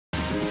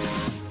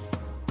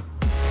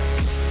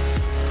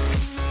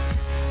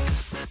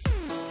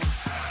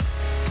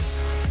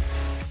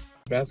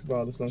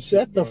Basketball or something.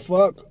 Shut the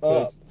fuck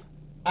up.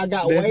 I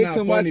got way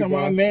too much on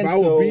my mental. I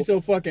will beat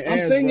your fucking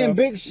ass, I'm singing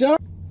Big Sean.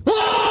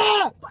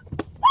 What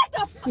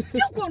the fuck?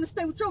 You gonna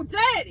stay with your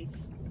daddy?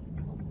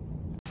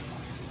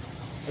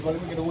 Hey, bro,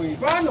 let me get a wing.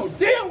 Bro, I know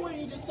damn well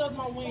you just touched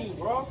my wing,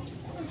 bro.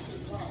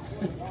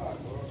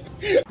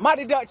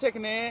 MightyDuck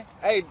checking in.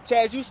 Hey,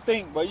 Chaz, you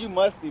stink, bro. You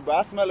musty, bro.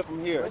 I smell it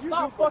from here.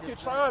 Stop fucking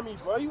trying me,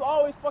 bro. You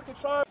always fucking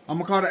trying. I'm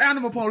gonna call the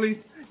animal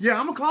police. Yeah,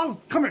 I'm gonna call them.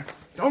 Come here.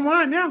 Don't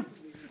run now.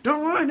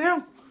 Don't run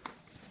now.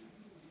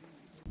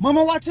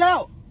 Mama, watch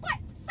out. What?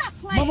 Stop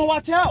playing. Mama,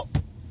 watch out.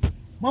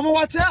 Mama,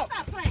 watch out.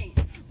 Stop playing.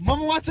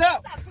 Mama, watch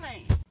out. Stop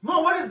playing.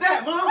 Mom, what is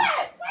that, Mom?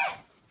 What?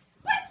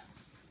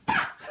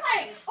 Stop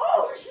playing.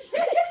 Oh,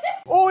 shit.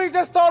 Oh, he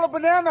just stole a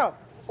banana.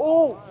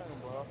 Oh.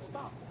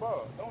 Stop,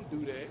 bro. Don't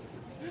do that.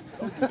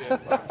 Don't do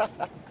that, bro.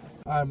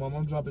 Alright, Mom,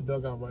 I'm dropping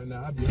Doug out right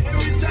now. I'll be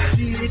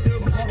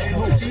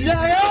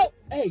Yeah.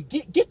 Hey,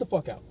 get the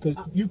fuck out, cause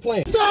you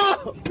playing.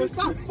 Stop.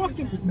 Stop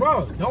fucking,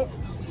 bro. Don't.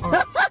 All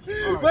right.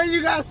 But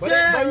you got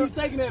scared. But you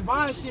taking that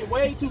Vine shit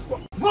way too far.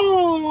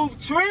 Move,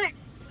 Trick.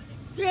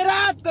 Get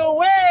out the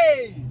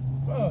way.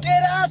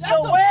 Get out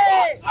the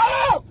way.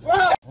 Oh,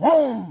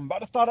 about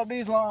to start up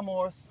these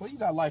lawnmowers. Well, you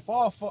got life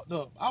all fucked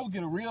up. I would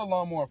get a real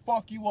lawnmower and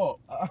fuck you up.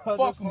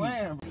 Fuck me.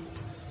 Why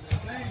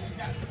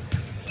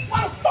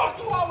the fuck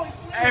you always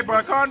playing? Hey,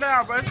 bro, calm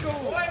down, bro. It's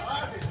cool.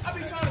 I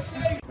be trying to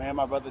tell you. Man,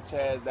 my brother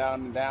Chaz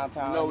down in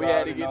downtown. You know we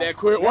had to get that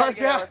quick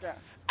workout.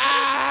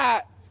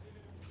 Ah!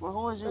 Well,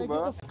 who is you,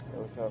 bro? Hey,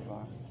 what's up,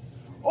 man?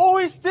 Oh,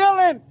 he's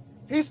stealing!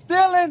 He's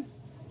stealing!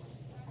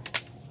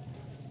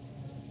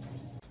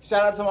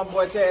 Shout out to my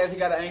boy Chaz. He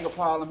got an anger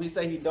problem. He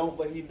say he don't,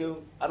 but he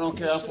do. I don't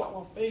care. Shit out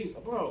my face,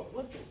 bro.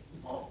 What the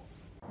fuck?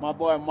 My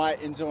boy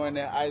Mike enjoying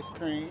that ice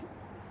cream.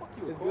 Fuck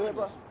you. It's good,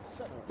 bro.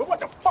 Shut up. But what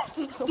the fuck?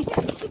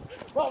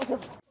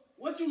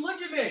 What you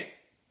looking at?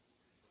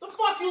 The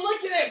fuck you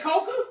looking at,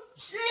 Coca?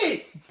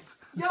 Shit!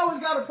 You always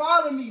gotta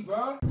bother me,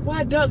 bro.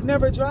 Why Duck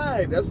never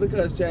drive? That's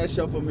because Chaz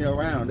chauffeur me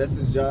around. That's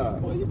his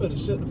job. Boy, you better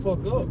shut the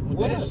fuck up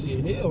with that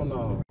shit. Hell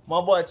no.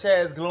 My boy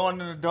Chaz glowing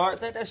in the dark.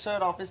 Take that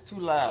shirt off. It's too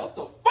loud. Shut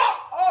the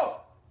fuck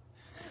up!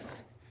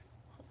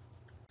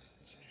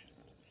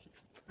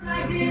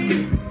 What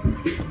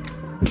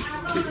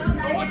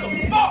the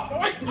fuck?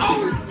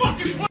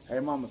 Hey,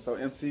 mama, so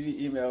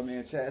MTV emailed me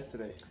and Chaz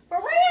today. For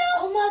real?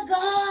 Oh my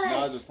god. No,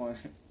 I was just playing.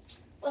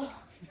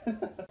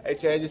 Hey,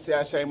 Chaz, you see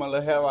I shaved my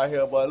little hair right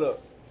here, boy.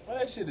 Look. Well,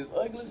 that shit is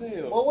ugly as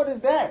hell. Well, what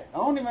is that? I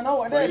don't even know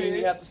what that You is.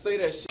 didn't have to say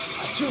that shit.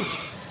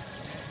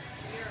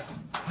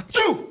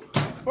 Achoo.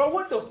 Bro,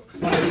 what the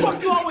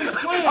fuck you always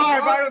playing, All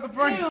right, bro? bro, it was a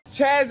prank.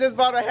 Chaz just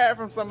bought a hat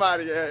from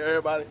somebody,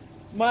 everybody.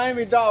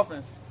 Miami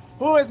Dolphins.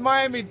 Who is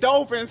Miami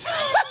Dolphins?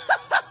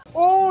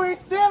 Oh, he's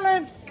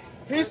stealing.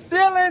 He's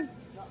stealing.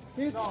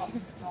 He's... But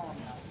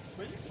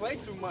you play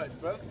too much,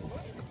 bro.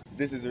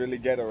 This is really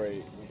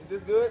Gatorade. Is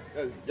this good?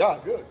 Yeah,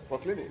 good. For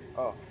clinic.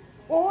 Oh,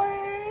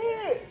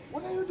 wait.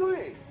 What are you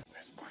doing?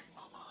 Let's prank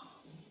Mama.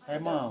 Hey,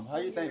 Mom, how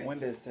you think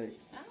Windows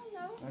takes? I don't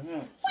know. Mm-hmm.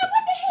 What the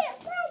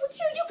hell's wrong with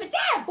you? You could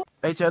die, boy.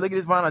 Hey, Chad, look at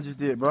this vine I just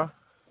did, bro.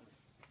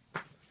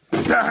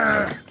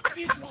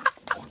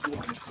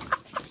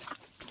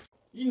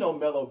 You know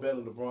Melo better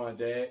than LeBron,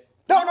 Dad.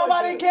 Don't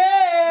nobody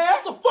care.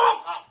 Shut the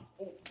fuck up!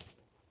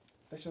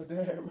 That's your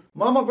dad, bro.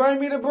 Mama, bring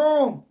me the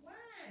broom.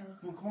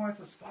 Well, come on, it's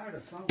a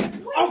spider, son.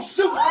 Oh,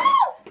 shoot.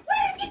 Oh, where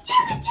did you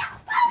get it?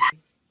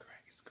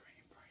 Crack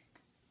screen break.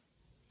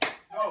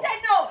 What's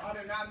that noise? I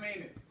did not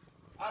mean it.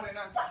 I did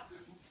not.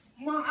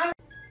 Mom,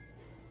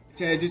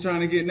 Chad, you trying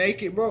to get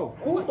naked, bro?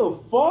 What the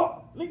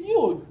fuck? Nigga,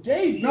 you a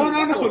gay bitch. No.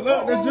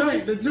 Look, the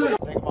joint. joint.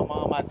 Taking my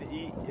mom out to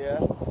eat, yeah.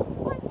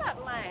 Boy,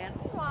 stop lying.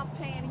 You know I'm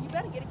paying and you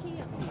better get a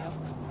kid's meal.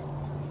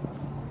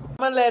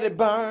 I'ma let it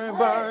burn.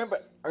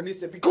 But Ernie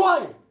said, be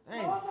quiet.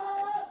 Dang.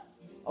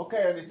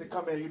 Okay, Ernie said,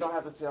 come here. You don't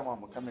have to tell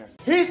Mama. Come here.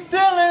 He's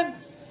stealing.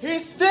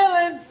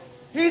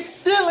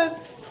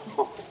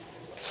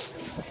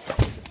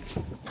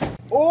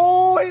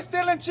 Oh, he's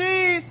stealing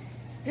cheese.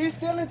 You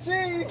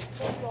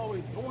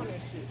always doing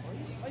that shit, bro. You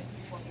like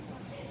this fucking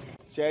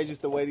Chad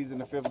used to weigh these in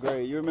the 5th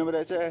grade. You remember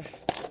that, Chad?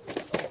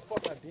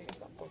 fuck I did.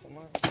 Stop fucking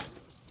lying.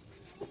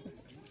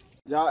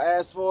 Y'all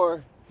asked for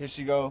her. Here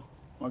she go.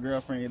 My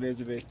girlfriend,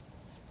 Elizabeth.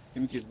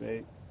 Give me a kiss,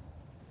 babe.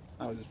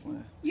 I was just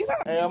playing.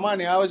 Hey,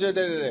 Armani, how was your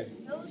day today?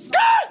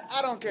 Scott!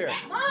 I don't care.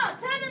 Mom,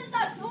 tell them to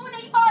stop doing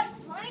it. You always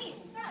playing.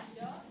 Stop,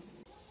 dog.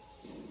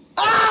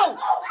 Ow!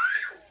 Oh,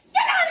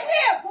 get out of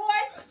here, boy.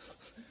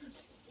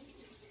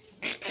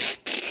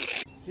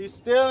 He's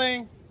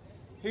stealing.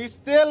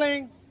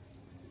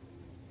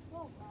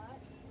 Oh, God.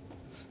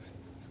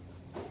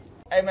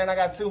 Hey, man, I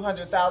got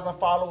 200,000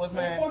 followers,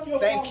 man.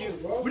 Thank you.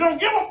 We don't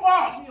give a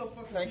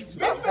fuck. Thank you.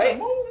 Stop.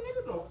 Hey.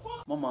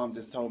 My mom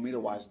just told me to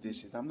wash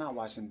dishes. I'm not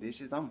washing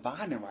dishes. I'm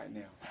vining right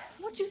now.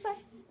 What you say?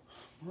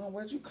 Mom,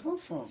 where'd you come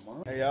from,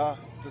 Mom? Hey, y'all.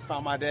 Just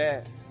found my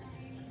dad.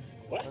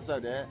 What? What's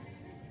up, Dad?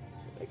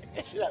 Get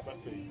that shit out my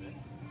face, man.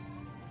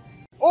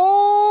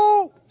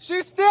 Oh,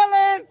 she's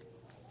stealing.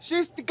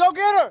 Go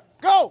get her.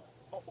 Go.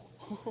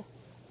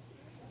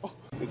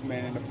 This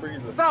man in the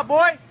freezer. What's up,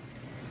 boy?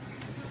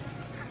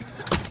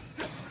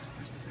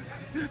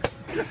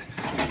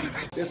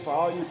 This for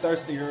all you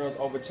thirsty girls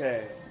over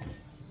Chaz.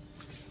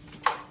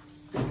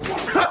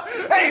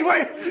 Hey,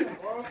 wait!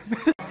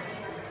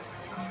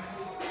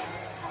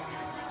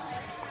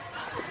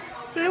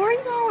 Hey, where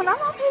you going?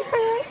 I'm okay,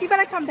 Chris. You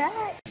better come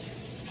back.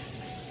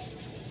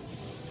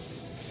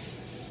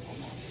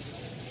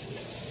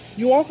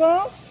 You want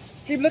some?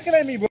 Keep looking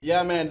at me, bro.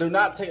 Yeah, man, do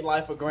not take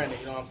life for granted,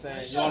 you know what I'm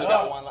saying? You only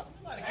got one life.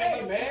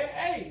 Hey, man,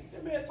 hey,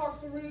 that man talking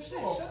some real shit.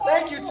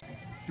 Thank you.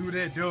 Do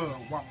that dub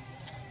walk.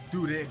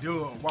 Do that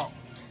dub walk.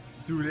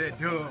 Do that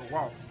dub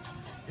walk.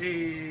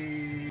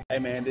 Hey. Hey,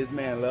 man, this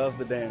man loves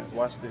to dance.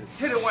 Watch this.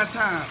 Hit it one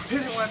time.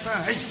 Hit it one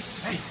time. Hey,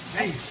 hey,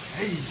 hey,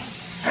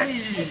 hey,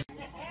 hey.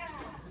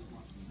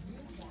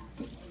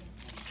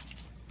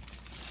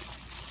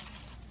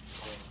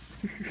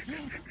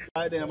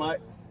 All right, then,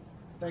 Mike.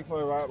 Thanks for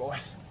the ride, boy.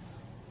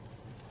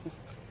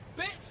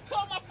 Bitch,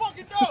 close my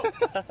fucking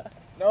door!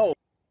 No.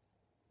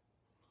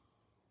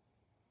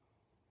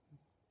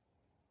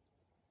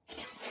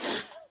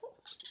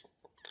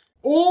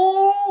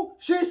 Ooh,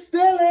 she's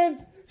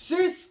stealing.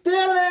 She's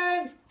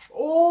stealing.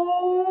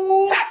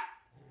 Ooh.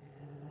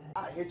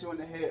 I hit you in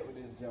the head with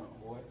this jump,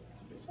 boy.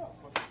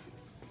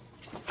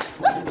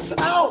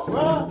 Ow,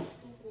 bro.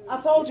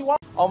 I told you.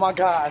 Oh my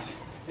gosh.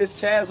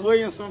 It's Chaz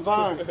Williams from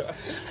Vaughn. Hey,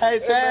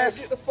 Chaz. Hey, man,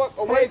 get the fuck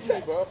away from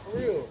me, bro. For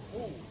real.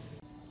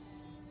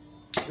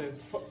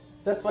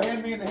 That's for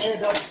hitting me in the head,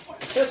 though.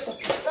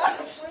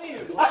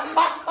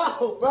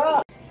 Ow,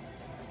 bro.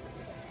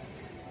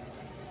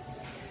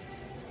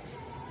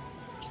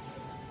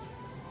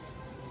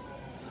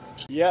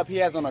 Yep, he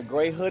has on a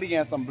gray hoodie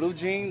and some blue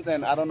jeans,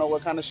 and I don't know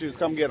what kind of shoes.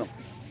 Come get him.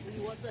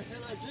 What the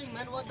hell I drink,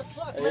 man? What the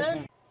fuck,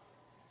 man?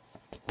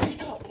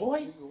 Wake up,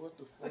 boy. What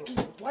the fuck?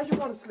 Why you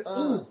gotta sleep?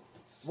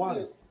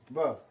 Wally,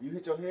 bro, you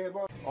hit your head,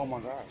 bro? Oh my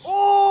gosh.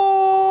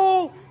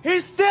 Oh,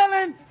 he's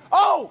stealing.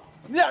 Oh,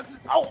 yes.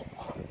 Oh.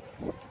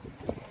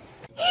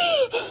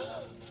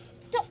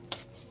 Don't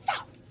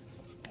stop.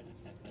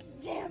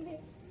 Damn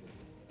it.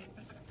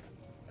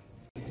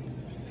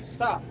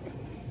 Stop.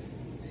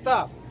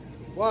 Stop.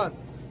 1,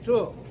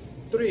 2,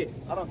 3.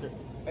 I don't care.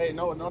 Hey,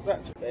 no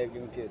touch. Babe,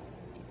 give me a kiss.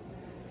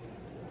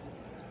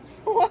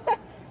 What?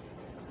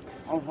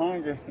 I'm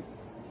hungry.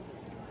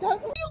 You gonna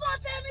tell me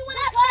what I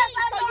think?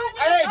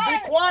 Hey, be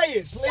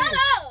quiet. Shut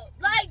up!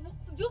 Like,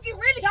 you can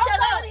really shut up.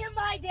 Don't call him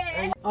my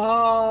dad.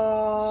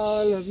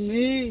 All of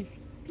me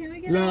Can I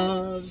get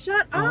loves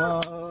Shut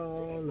up.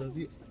 all of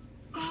you.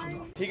 Sorry.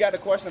 He got a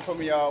question for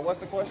me, y'all. What's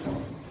the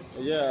question?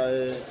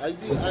 Yeah, I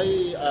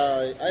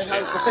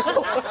have.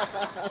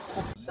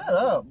 Shut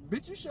up.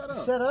 Bitch, you shut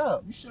up. Shut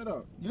up. You shut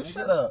up. You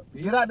shut up.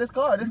 Get out this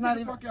car. This not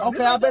even. Fuck out. Okay,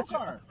 This I is bet your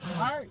you. car. All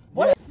right.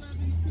 What?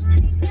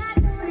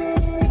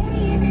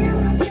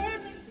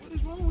 What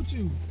is wrong with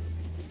you?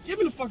 Give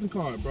me the fucking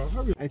card, bro.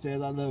 Hurry up. Hey,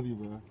 Chaz, I love you,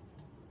 bro.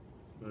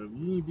 Bro,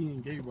 you ain't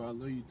being gay, bro. I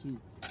love you too.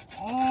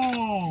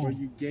 Oh. Bro,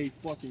 you gay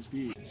fucking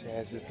bitch.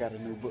 Chaz just got a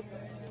new book.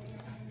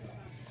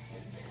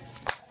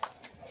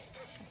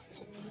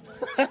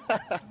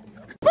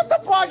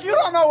 Mr. Park, you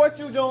don't know what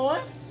you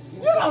doing.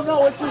 You don't know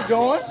what you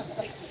doing.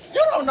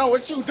 You don't know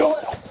what you doing.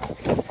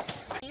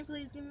 Can you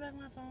please give me back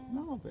my phone?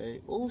 No,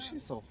 babe. Oh,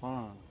 she's so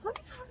fine. What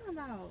are you talking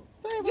about?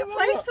 Babe, You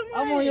play too much.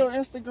 I'm on your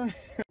Instagram.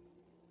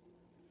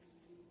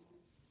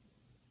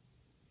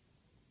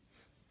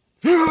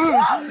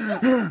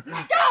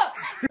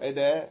 Hey,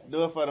 Dad,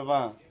 do it for the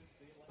Vine.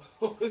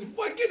 Boy,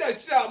 get that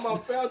shit out of my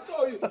face. I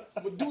told you.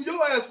 But do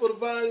your ass for the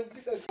Vine.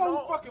 Get that shit.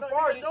 No, fucking no,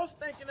 party. no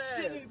stinking ass.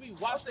 Shit need to be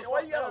washed.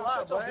 Why you gotta lie,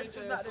 Shut bro? your It's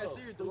bitch not ass that up.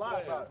 serious to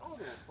lie about. I don't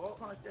give a fuck.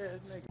 Punk ass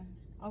nigga.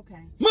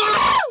 Okay.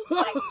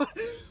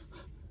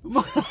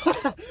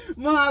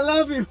 Mom, I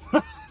love you.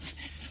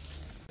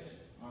 If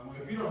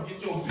you don't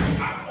get your bitch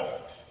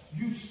out,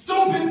 you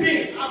stupid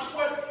bitch. I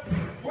swear.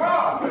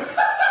 Bro.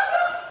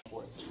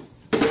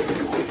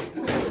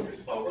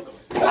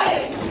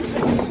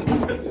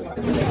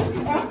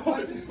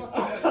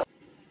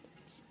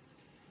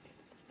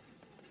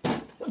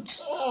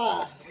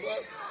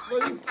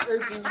 Bro, you play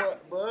too much,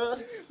 bro.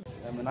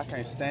 I mean, I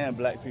can't stand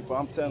black people.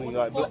 I'm telling you,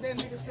 like, Fuck that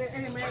nigga said,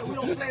 hey man, we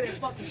don't play that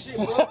fucking shit,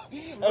 bro.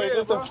 Hey,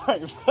 this a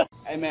prank, bro.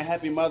 Hey, man,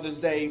 happy Mother's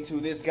Day to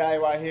this guy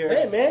right here.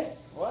 Hey man,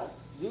 What?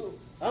 you,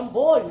 I'm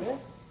bored, man.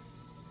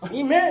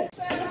 He man.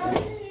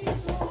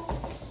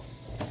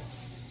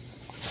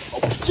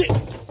 Oh, shit.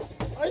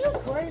 Are you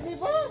crazy,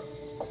 bro?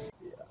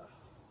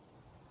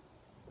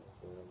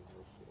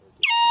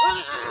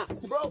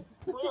 Bro,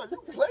 you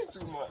play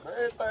too much,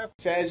 man.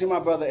 Chaz, you're my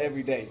brother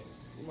every day.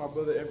 You my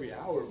brother every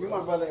hour, You're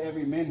my brother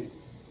every minute.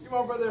 You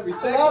my brother every I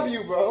second. love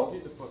you, bro.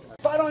 Get the fuck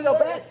out. Fight on your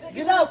back.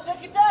 Get out,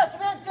 check it out,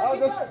 man, check I it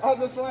was out.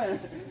 just playing.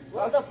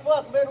 What the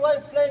fuck, man? Why you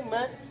playing,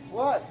 man?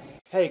 What?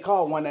 Hey,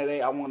 call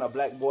 188. I want a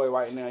black boy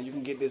right now. You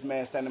can get this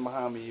man standing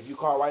behind me. If you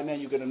call right now,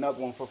 you get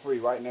another one for free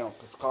right now.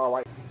 Cause call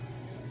right.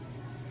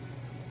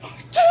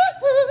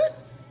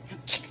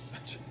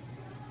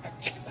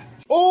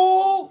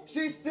 Oh,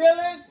 she's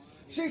stealing.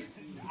 She's.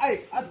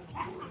 Hey,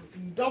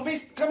 Don't be.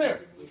 Come here.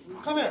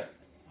 Come here.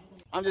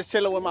 I'm just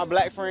chilling with my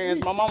black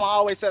friends. My mama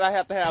always said I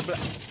have to have black.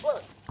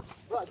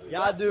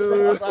 Y'all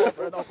do.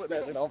 Don't put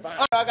that shit on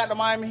fire. I got the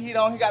Miami Heat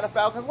on. He got the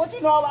Falcons. What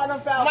you know about them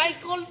Falcons?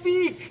 Michael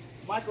Dick.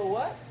 Michael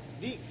what?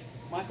 Dick.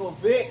 Michael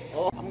Vick.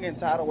 Oh. I'm getting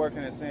tired of working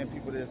and seeing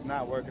people that's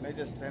not working. They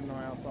just standing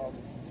around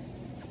talking.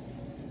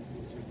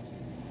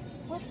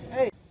 What?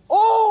 Hey.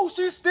 Oh,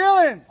 she's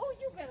stealing. Oh,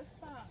 you better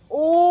stop.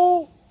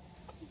 Oh.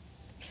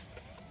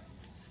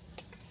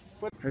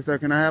 Hey, sir,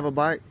 can I have a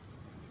bite?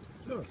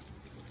 Sure.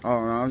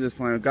 Oh, no, I'm just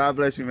playing. God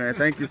bless you, man.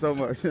 Thank you so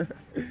much.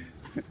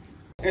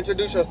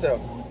 Introduce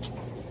yourself.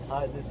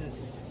 Hi, this is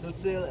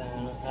Cecil,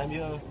 and I'm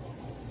your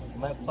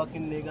my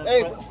fucking nigga.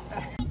 Hey.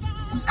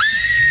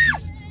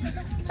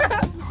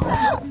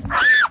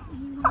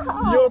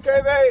 You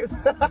okay, babe?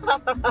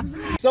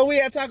 So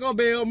we at Taco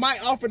Bell.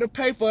 Mike offered to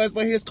pay for us,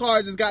 but his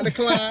card just got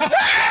declined.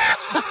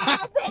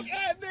 Broke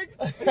ass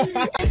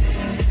nigga.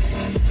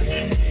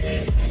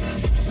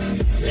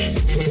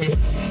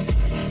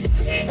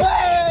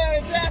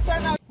 Hey, Chaz,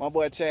 turn up. My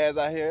boy Chaz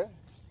out here.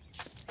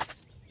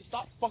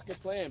 Stop fucking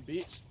playing,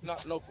 bitch. No,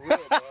 for real,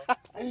 bro.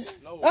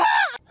 No.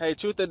 Hey,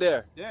 truth or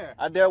dare? Yeah.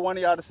 I dare one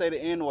of y'all to say the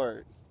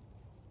N-word.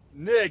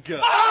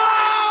 Nigga.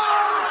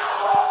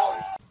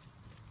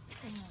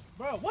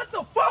 Bro, what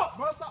the fuck,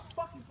 bro? Stop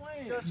fucking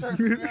playing. Your shirt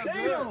smells good.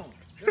 Damn.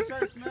 Your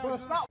shirt smells good.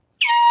 Stop.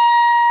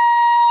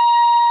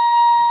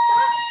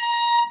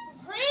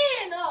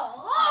 Playing,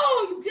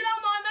 oh, you get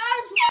on my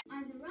nerves.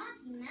 Are the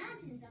Rocky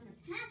Mountains on a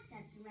path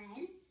that's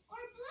red or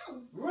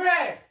blue?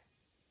 Red.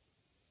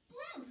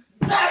 Blue.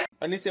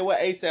 And he said, what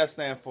ASAP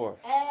stand for?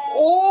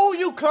 Oh,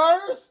 you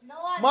curse? No,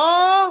 I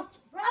Mom?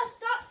 Bro,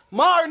 stop.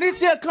 Mom, this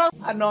here curse.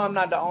 I know I'm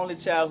not the only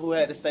child who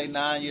had to stay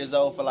 9 years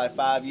old for like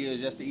 5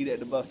 years just to eat at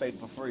the buffet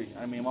for free.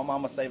 I mean, my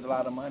mama saved a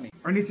lot of money.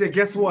 Ernie said,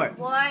 guess what?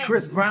 What?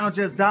 Chris Brown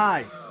just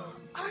died.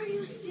 Are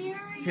you serious?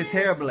 His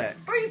hair black.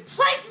 Are you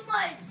play too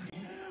much?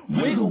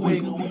 Wiggle,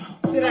 wiggle.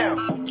 Sit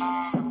down.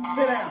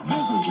 Sit down.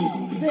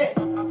 Sit. I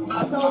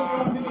told you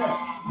don't do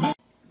that.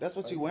 That's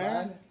what you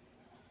wearing?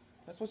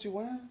 That's what you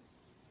wearing?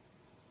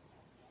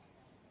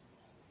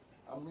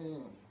 I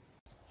mean.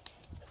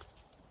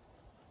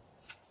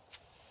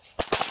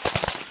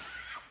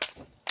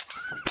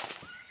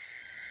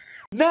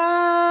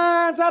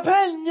 Nanta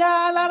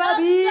Peña, la la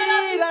bi,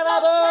 la la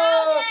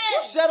bo.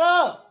 Shut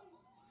up.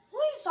 Who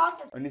are you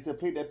talking to? Ernie said,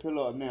 pick that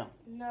pillow up now.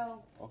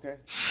 No. Okay?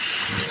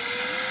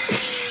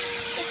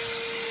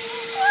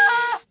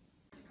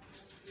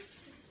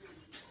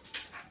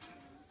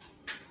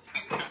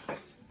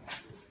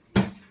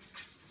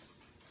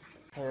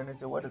 Hey, Ernie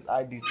said, what does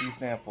IDC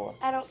stand for?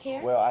 I don't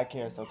care. Well, I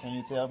care, so can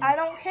you tell me? I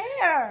don't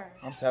care.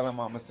 I'm telling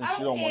Mama since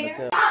she don't want to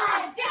tell.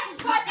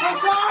 I'm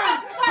sorry.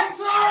 I'm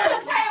sorry.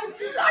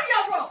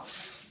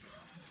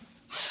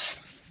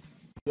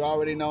 You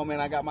already know, man,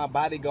 I got my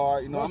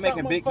bodyguard. You know, I'm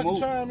making big moves.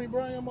 Trying me,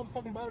 bro. I'm your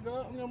motherfucking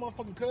bodyguard. I'm your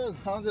motherfucking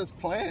cousin. I'm just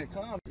playing,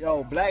 calm.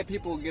 Yo, black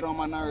people get on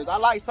my nerves. I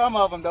like some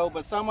of them, though,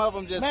 but some of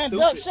them just Man,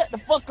 stupid. Duck, shut the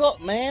fuck up,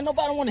 man.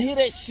 Nobody want to hear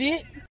that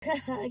shit.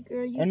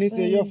 Girl, you Ernie said,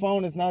 funny. your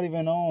phone is not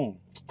even on.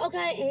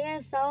 Okay,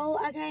 and so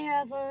I can't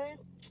have fun.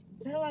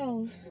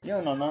 Hello. You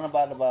don't know nothing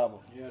about the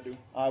Bible. Yeah, I do.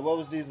 All right, what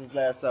was Jesus'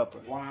 Last Supper?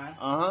 Wine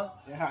Uh-huh.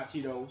 and hot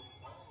Cheetos.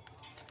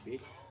 Bitch.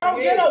 I don't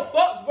get no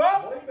fucks,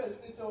 bro. Boy, you better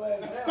sit your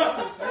ass down.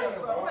 I'm just saying,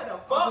 bro. What the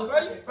fuck, bro?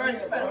 You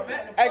better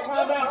back the Hey,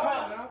 calm down,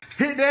 calm down.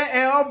 Hit that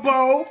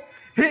elbow.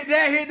 Hit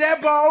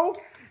that bow.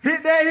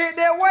 Hit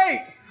that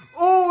weight.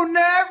 Ooh,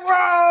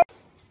 Negro.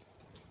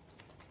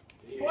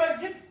 Boy,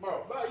 get,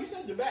 bro, you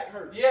said your back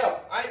hurt. Yeah,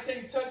 I ain't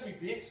take you touch me,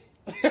 bitch.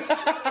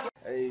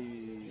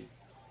 Hey.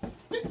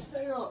 Bitch,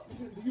 stay up.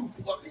 You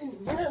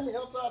fucking man me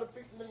outside of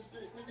fixing this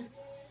shit, nigga.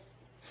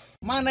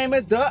 My name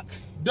is Duck.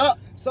 Duck.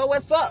 So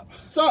what's up?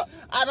 Sup?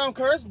 I don't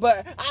curse,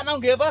 but I don't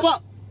give a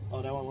fuck.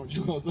 Oh, that wasn't what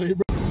you gonna say,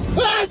 bro.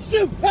 Ah,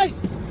 shoot! Hey!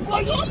 Boy,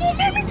 you almost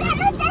made me drop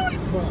my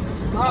phone! Bro,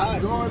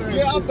 stop doing that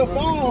Get shit, off the bro.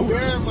 phone.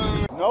 Scaring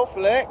my... No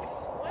flex.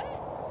 What?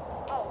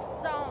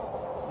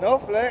 Oh, No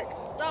flex.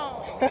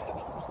 zone.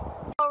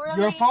 Oh,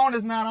 really? Your phone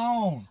is not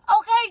on.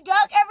 Okay,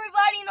 Duck,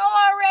 everybody know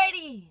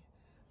already.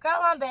 Girl,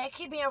 I'm back.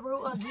 Keep being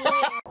rude again.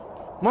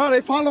 Mom,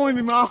 they following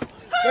me, Mom.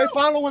 They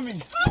following me. Who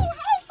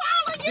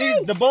following you?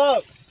 These, the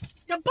bugs.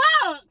 The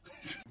bug.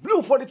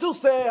 Blue 42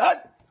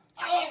 said,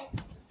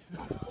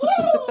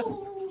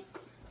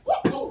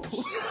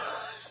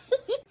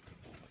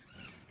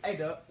 Hey,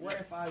 Duck, what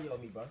if I yell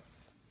me, bro?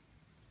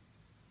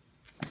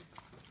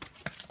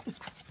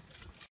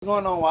 What's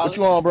going on, Wally? What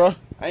you on, bro?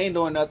 I ain't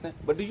doing nothing.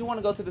 But do you want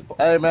to go to the...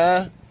 Hey,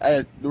 man.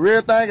 Hey, the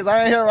real thing is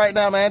I ain't here right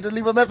now, man. Just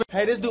leave a message.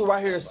 Hey, this dude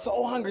right here is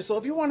so hungry. So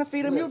if you want to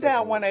feed him, you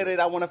dial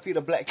 188. I want to feed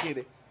a black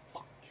kitty.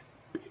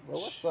 Bro,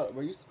 what's up,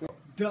 bro? You speak.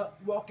 Duck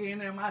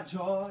walking in my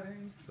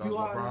Jordans. Those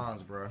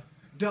LeBrons, bro.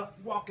 Duck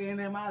walking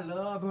in my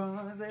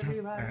LeBrons.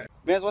 Everybody.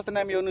 Vince, what's the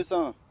name of your new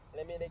song?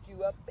 Let me take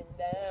you up and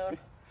down.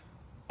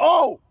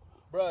 Oh!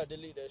 Bro,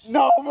 delete that shit.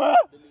 No, man.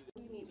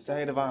 Say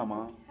hey to Vine,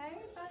 Mom. Hey,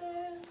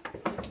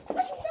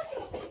 buddy.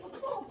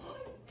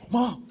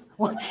 Mom,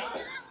 what?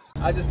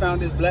 I just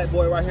found this black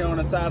boy right here on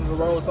the side of the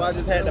road, so I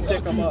just had to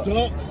pick him up.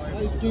 Duck,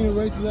 light skin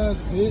racist ass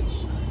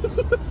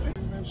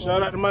bitch.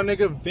 Shout out to my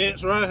nigga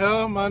Vince right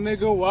here, my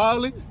nigga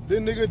Wally, this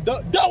nigga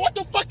Duck. Duck, what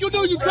the fuck you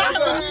do? You trying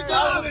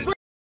to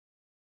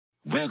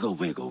Wiggle,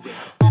 wiggle, wiggle.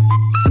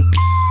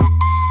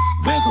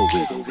 Wiggle,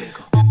 wiggle,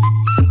 wiggle.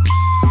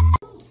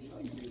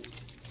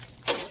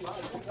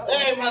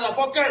 Hey,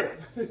 motherfucker!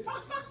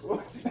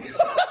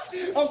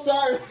 I'm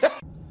sorry.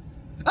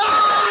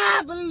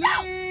 I believe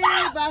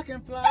I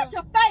can fly. Shut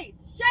your face.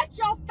 Shut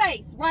your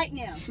face right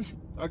now.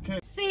 Okay.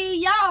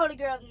 See, y'all the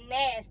girls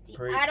nasty.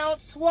 Preach. I don't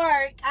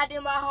twerk. I do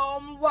my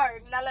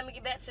homework. Now let me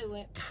get back to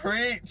it.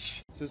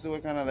 Preach. Sister,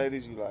 what kind of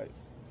ladies you like?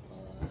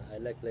 I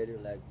like lady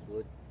like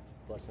good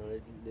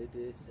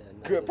personalities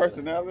and Good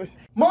personality.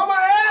 Mama,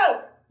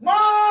 help!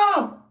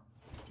 Mom!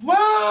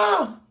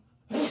 Mom!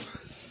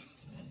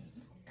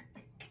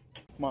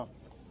 Mom,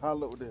 how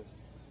look with this?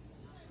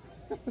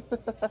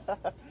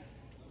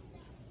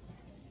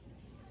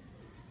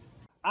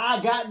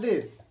 I got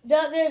this.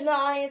 Duck, there's no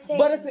I in team.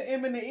 But it's an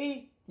M and an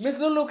E. Miss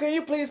Lulu, can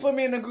you please put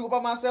me in a group by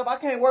myself? I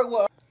can't work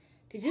with.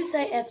 Did you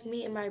say F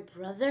me and my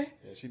brother?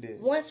 Yeah, she did.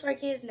 One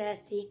twerking is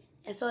nasty,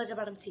 and so is your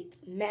bottom teeth.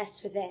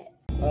 Master that.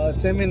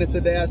 10 minutes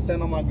a day I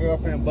stand on my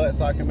girlfriend's butt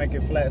so I can make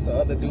it flat so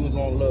other dudes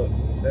won't look.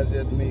 That's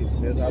just me.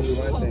 That's how we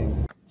run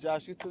things.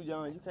 Josh, you too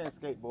young. You can't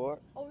skateboard.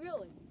 Oh,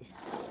 really?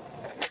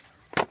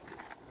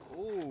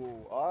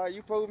 Ooh, alright,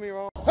 you proved me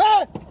wrong.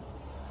 Hey!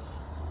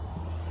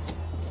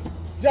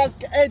 Josh,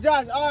 hey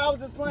Josh, I was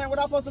just playing. What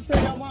I supposed to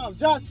tell your mom?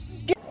 Josh,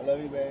 I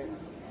love you, babe.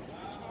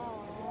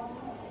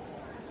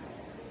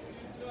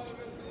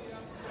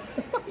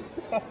 I'm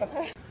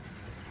sorry.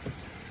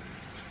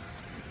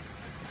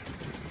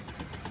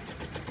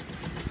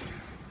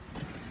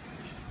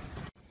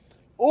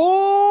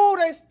 Ooh,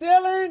 they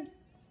stealing.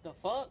 The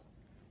fuck?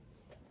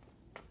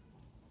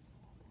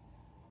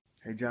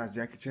 Hey Josh,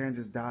 Jackie Chan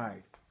just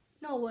died.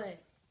 No way.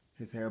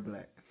 His hair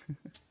black.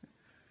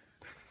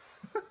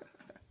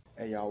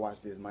 Hey, y'all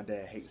watch this. My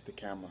dad hates the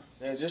camera.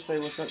 Yeah, just say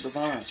what's up,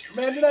 Devon.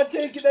 Man, did I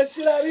take that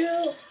shit out of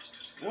here?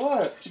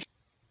 What?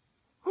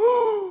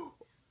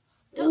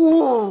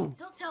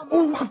 Don't tell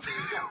mom. Mom,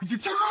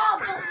 don't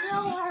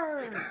tell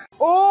her.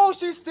 Oh,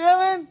 she's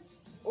stealing.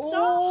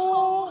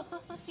 Oh.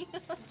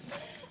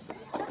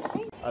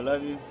 I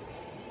love you.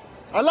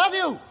 I love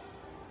you.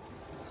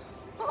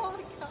 Oh,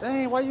 God.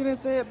 Dang, why you didn't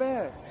say it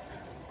back?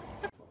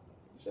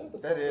 Shut the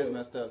That fuck is up.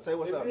 messed up. Say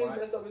what's If up, it ain't Mike.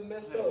 messed up, it's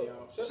messed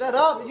up. Shut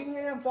up. Did you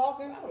hear him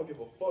talking? I don't give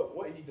a fuck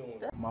what he doing.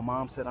 My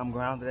mom said I'm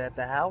grounded at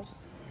the house,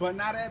 but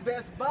not at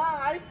Best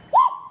Buy.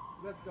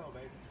 Let's go,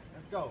 baby.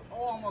 Let's go. Oh,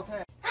 almost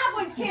had. I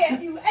wouldn't care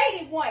if you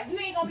 81. You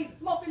ain't gonna be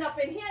smoking up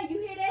in here. You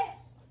hear that?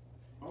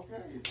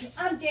 Okay.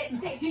 I'm dead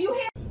sick. Do you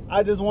hear?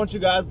 I just want you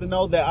guys to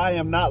know that I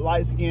am not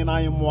light skinned.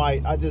 I am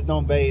white. I just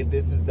don't bathe.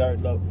 This is dirt.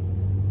 Look.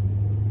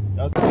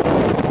 That's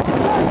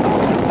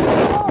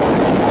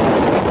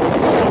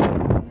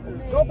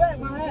go back,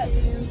 my hat.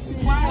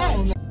 My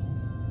hat.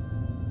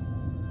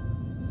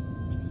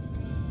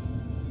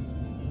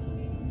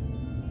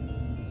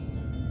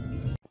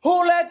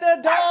 Who let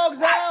the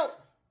dogs out?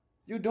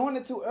 You doing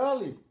it too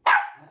early.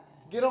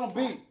 Get on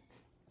beat.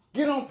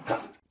 Get on.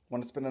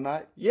 Want to spend the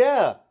night?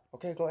 Yeah.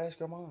 Okay, go ask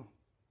your mom.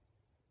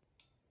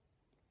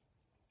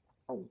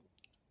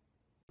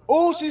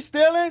 Oh, she's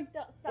stealing.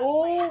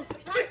 Oh,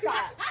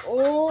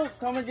 oh,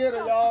 come and get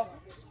her, y'all.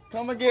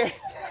 Come and get her.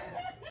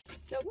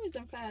 So where's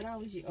them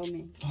 $5 you owe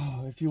me?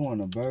 Oh, if you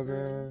want a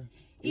burger,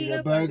 eat Eat a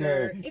a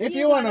burger. burger. If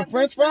you want a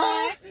french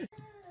fry.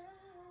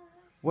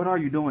 What are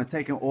you doing?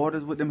 Taking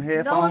orders with them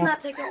headphones? No, I'm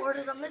not taking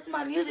orders. I'm listening to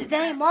my music.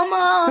 Dang,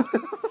 mama.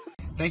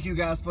 Thank you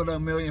guys for the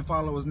 1 million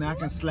followers. Now I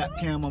can slap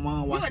Cam my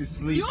mom while she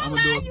sleep. You a I'ma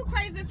lie. do You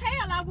crazy as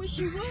hell. I wish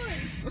you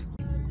would.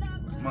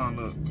 Come on,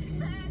 look.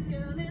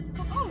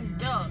 Oh,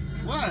 duh.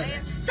 What?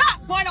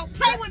 Stop, boy. Don't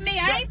play with me.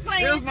 I ain't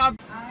playing. Here's my.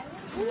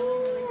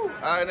 All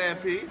right, then,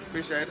 P.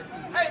 Appreciate it.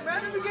 Hey,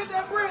 man, let me get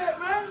that bread,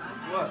 man.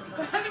 What?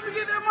 Let me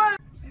get that money.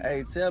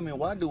 Hey, tell me,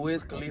 why do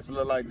Wiz Khalifa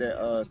look like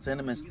that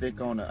cinnamon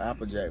stick on the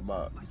Applejack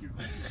box?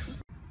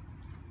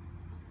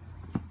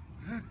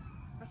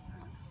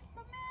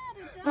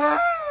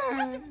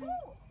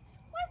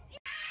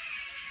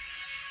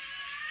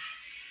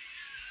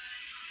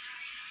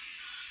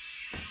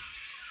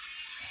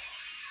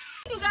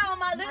 You got on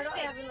my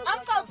lipstick.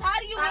 I'm so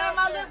tired of you wearing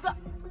my lip gloss.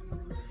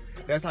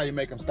 That's how you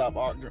make them stop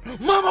arguing.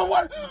 Mama,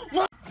 what?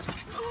 Mama.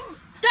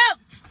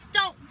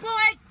 Don't,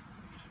 boy.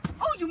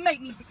 Oh, you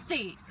make me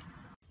sick.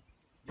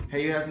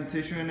 Hey, you have some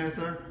tissue in there,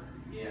 sir?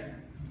 Yeah.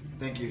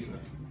 Thank you, sir.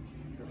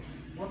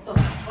 What the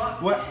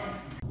fuck? What?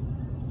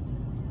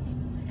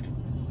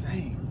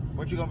 Dang.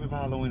 What you gonna be for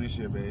Halloween this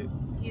year, babe?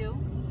 You.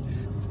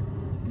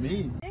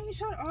 Me? Hey,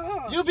 shut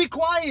up. You be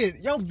quiet.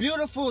 Your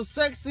beautiful,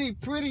 sexy,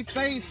 pretty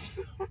face.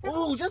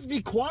 Ooh, just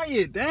be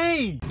quiet.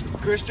 Dang.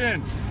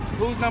 Christian,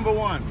 who's number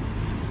one?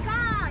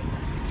 God.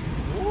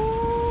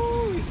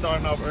 Ooh, he's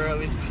starting off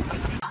early.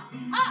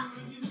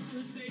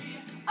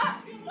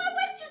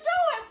 What you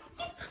doing?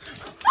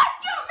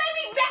 You made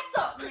me mess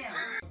up now.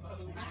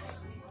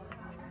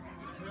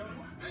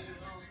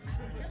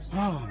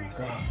 Oh my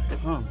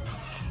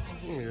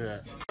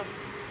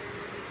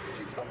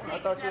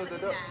close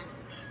the door.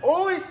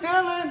 Oh, he's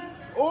stealing.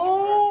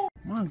 Oh.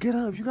 Mom, get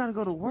up. You gotta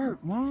go to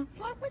work, Mom.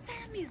 What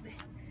time is it?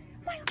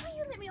 Why you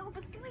let me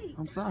oversleep?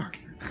 I'm sorry.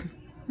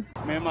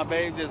 Me and my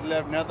babe just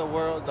left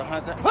Netherworld to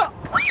hunt. Stop!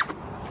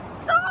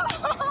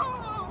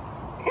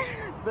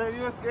 Babe,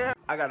 you scared?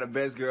 I got the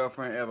best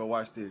girlfriend ever.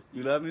 Watch this.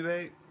 You love me,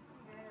 babe?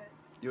 Yeah.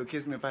 You'll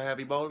kiss me if I have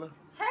Ebola?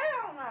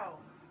 Hell no.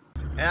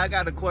 And I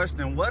got a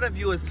question. What if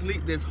you was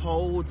asleep this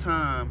whole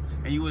time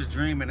and you was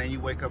dreaming and you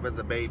wake up as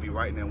a baby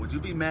right now? Would you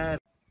be mad?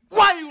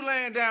 Why you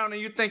laying down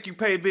and you think you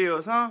pay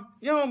bills, huh?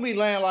 You don't be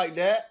laying like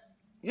that.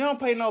 You don't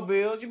pay no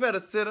bills. You better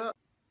sit up.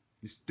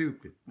 You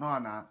stupid. No,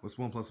 I'm not. What's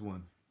 1 +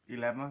 1?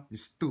 11. You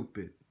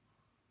stupid.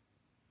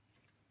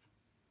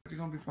 What you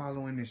gonna be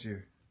following this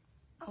year?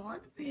 I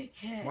want to be a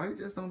cat. Why you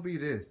just don't be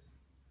this?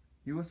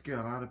 You will scare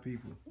a lot of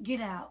people.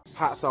 Get out.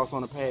 Hot sauce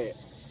on the pad.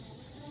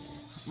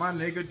 My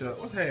nigga Duck,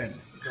 what's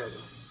happening?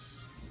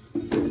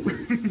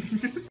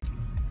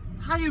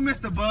 How you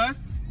missed the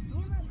bus?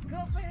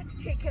 Girlfriend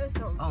to take care of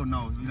something. Oh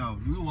no,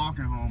 you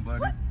walking home,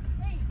 buddy.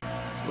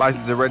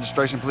 License and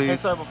registration, please. Hey,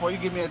 sir, before you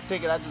give me a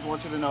ticket, I just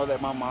want you to know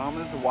that my mom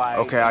is white.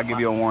 Okay, I'll give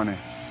you a warning.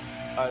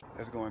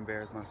 Let's go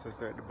embarrass my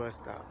sister at the bus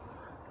stop.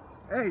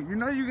 Hey, you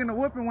know you're getting a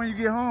whooping when you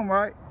get home,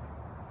 right?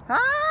 Wait.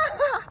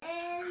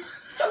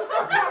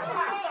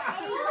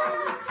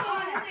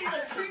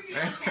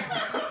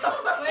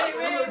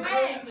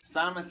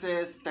 Simon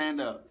says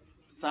stand up.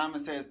 Simon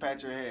says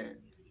pat your head.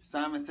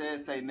 Simon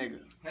says say nigga.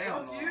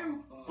 Hell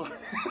you.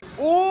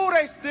 Ooh,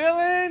 they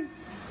stealing.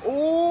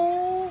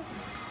 Ooh.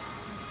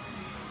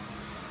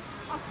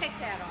 I'll take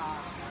that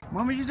off.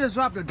 Mama, you just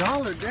dropped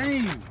 $1.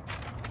 Dang. Give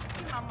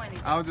my money.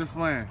 I was just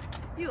playing.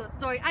 You a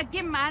story. I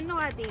give him I know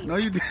I did. No,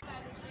 you didn't.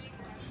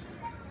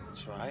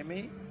 Try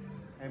me?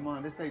 Hey,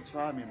 Mom, this say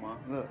try me, Mom.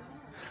 Look.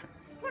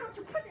 Why don't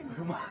you put it in?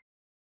 Come on.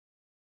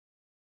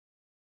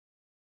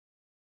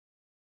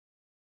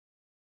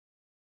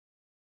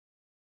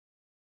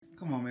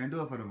 Come on, man.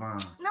 Do it for the vine.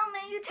 No,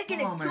 man, you taking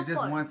Come on, it man. too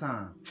Just far. one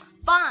time.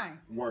 Fine.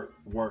 Work.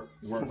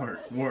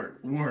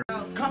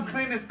 Come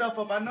clean this stuff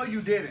up. I know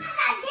you did it.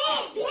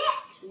 I did,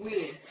 bitch.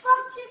 When?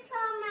 Fuck your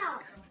tongue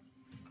out.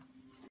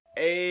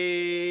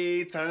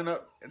 Hey, turn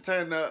up.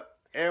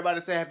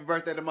 Everybody say happy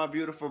birthday to my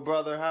beautiful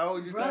brother. How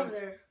old you?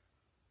 Brother.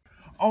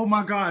 Oh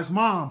my gosh,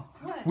 Mom.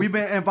 What? We've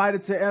been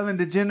invited to Ellen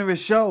DeGeneres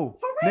show.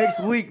 For real? Next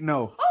week,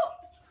 no.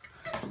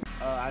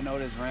 I know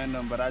this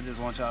random, but I just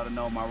want y'all to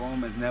know my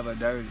room is never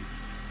dirty.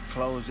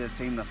 Clothes just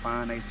seem to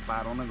find a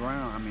spot on the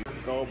ground. I mean,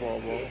 go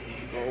Bobo.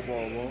 Go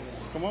Bobo.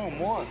 Come on,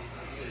 more.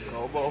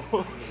 Go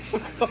Bobo.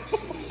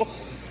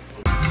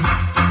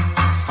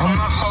 On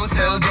my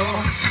hotel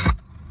door.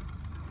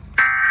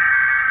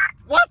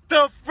 What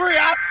the free?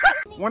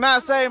 When I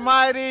say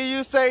mighty,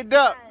 you say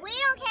duck. We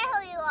don't care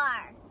who you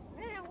are.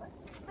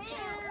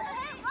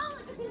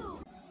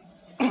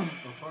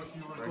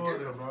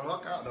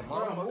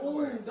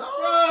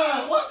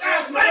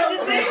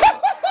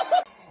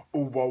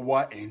 Ooh,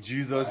 what in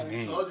Jesus'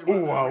 name?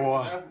 Ooh,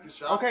 what?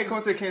 Okay,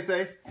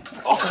 Kente.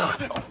 Oh.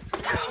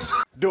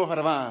 Do it for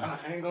the vine. I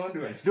ain't gonna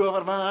do it. Do it for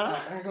the vine. I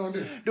ain't gonna do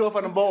it. Do it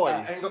for the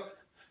boys.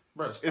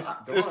 Bro,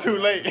 It's too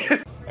late.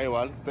 Hey,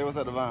 Wally, say what's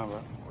at the vine,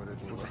 bro.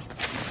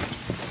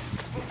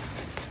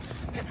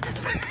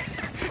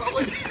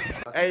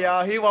 Hey,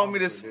 y'all, he want me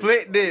to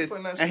split this,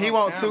 and he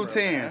want 2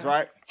 10s,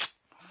 right?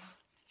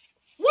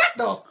 What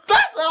the?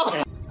 That's all.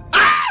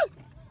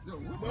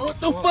 What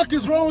the fuck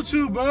is wrong with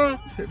you, bro?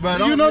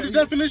 Do you know the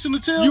definition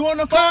of chill? You on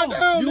the phone?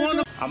 Down, You on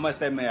the? I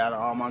must admit, out of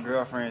all my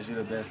girlfriends, you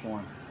the best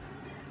one.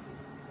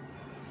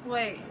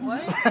 Wait,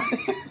 what?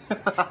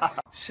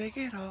 Shake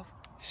it off.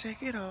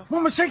 Shake it off.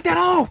 Mama, shake that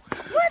off.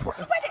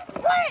 What?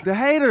 The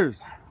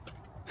haters.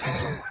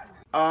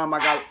 I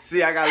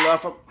got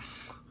love for.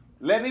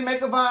 Let me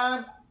make a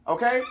vine,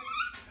 okay?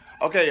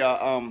 Okay,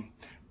 y'all.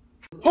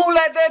 Who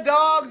let their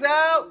dogs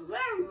out?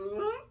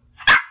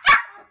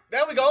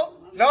 There we go.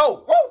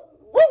 No. Woo,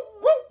 woo,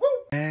 woo,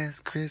 woo.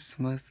 Last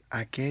Christmas,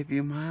 I gave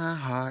you my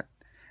heart,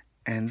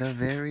 and the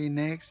very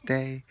next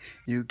day,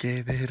 you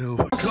gave it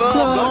away.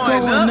 Club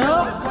going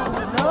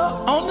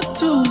up on the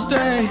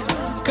Tuesday.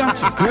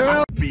 Got your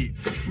girl.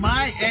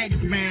 My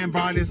ex-man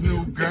brought his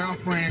new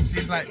girlfriend.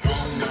 She's like,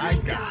 oh my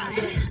gosh.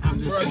 I'm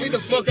just Bro, get the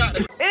fuck out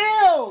of here.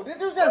 Ew!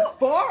 Did you just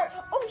fart?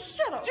 Oh,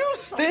 shut up. You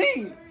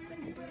stink.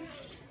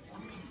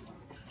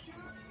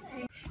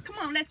 Come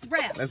on, let's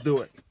rap. Let's do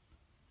it.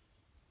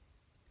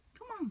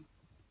 Come on.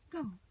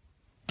 Go.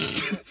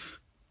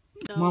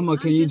 Mama,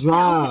 can you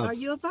drive? Are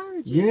you a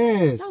virgin?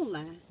 Yes. Don't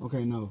lie.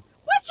 Okay, no.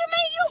 What you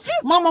mean you?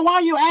 Mama, why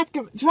are you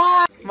asking?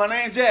 Drive. My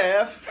name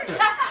Jeff.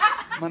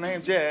 My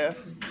name Jeff.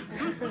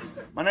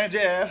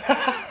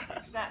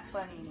 It's not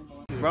funny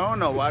anymore. Bro, I don't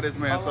know why this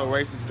man's so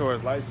racist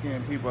towards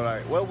light-skinned people.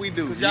 Like, what we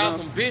do? Cause y'all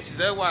some bitches,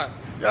 that's why.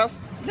 Y'all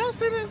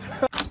see that?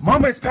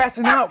 Mama is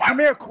passing out. Come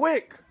here,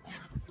 quick.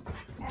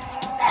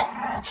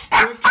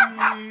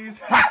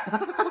 Cookies.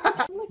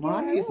 Mom,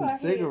 I need some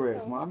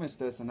cigarettes. Mom, I've been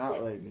stressing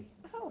out lately.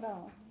 Hold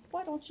on.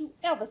 Why don't you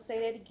ever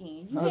say that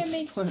again? You hear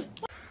me?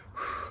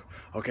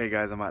 Okay,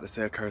 guys, I'm about to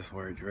say a curse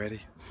word. You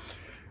ready?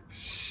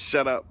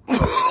 Shut up.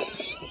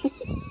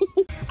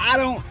 I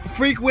don't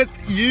freak with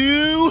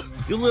you.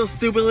 You little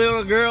stupid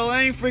little girl.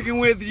 I ain't freaking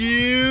with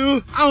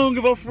you. I don't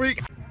give a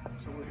freak.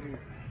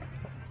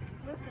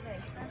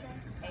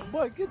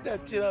 Boy, get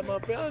that shit out of my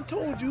face. I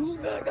told you.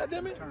 God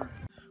damn it.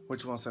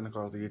 What you want Santa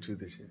Claus to get you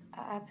this year?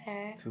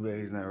 iPad. Too bad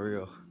he's not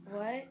real.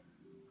 What?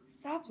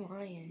 Stop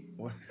lying.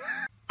 What?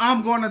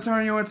 I'm gonna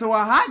turn you into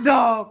a hot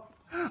dog.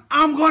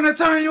 I'm gonna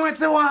turn you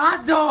into a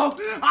hot dog.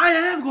 I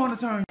am gonna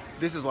turn.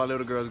 This is why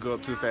little girls grow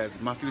up too fast.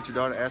 If my future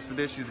daughter asks for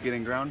this, she's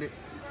getting grounded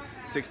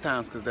 6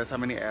 times because that's how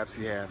many apps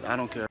he has. I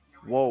don't care.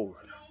 Whoa.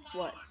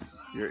 What?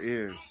 Your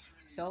ears.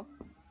 So?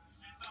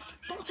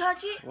 Don't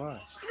touch it. Why?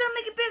 You're gonna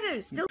make it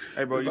bigger. Stupid.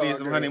 Hey, bro, It's you need all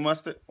some good. honey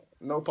mustard?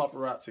 No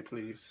paparazzi,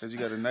 please. Because you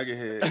got a nugget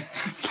head.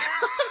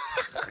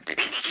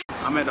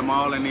 I'm at the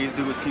mall and these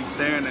dudes keep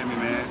staring at me,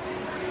 man.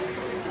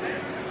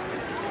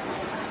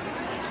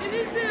 It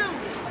is him.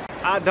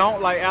 I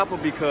don't like apple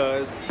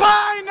because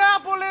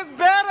pineapple is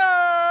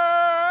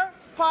better.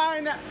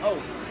 Pineapple.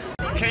 Oh.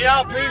 Can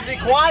y'all please be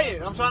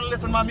quiet? I'm trying to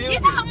listen to my music.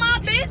 It's not my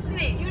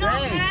business. You don't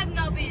Dang. have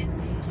no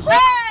business.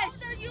 Hush!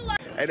 You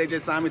like Hey, they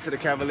just signed me to the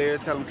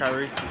Cavaliers. Tell them,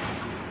 Kyrie.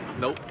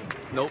 Nope.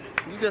 Nope.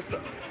 You just...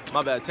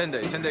 My bad.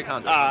 10-day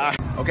contract.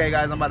 Okay,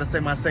 guys, I'm about to say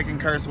my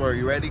second curse word.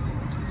 You ready?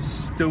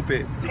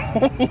 Stupid.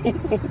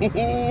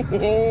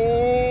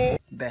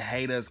 They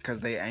hate us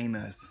because they ain't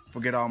us.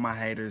 Forget all my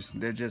haters.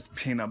 They're just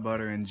peanut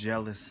butter and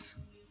jealous.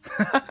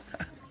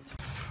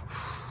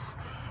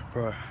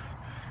 Bruh,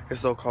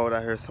 it's so cold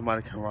out here.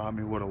 Somebody can rob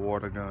me with a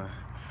water gun.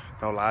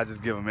 No lie, I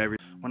just give them every...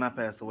 When I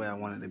pass away, I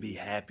wanted to be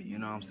happy. You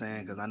know what I'm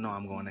saying? Because I know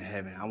I'm going to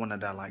heaven. I want to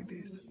die like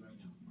this.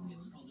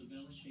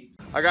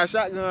 I got a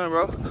shotgun,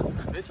 bro.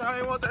 Bitch, I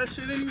ain't want that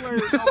shit anyway.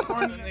 It's so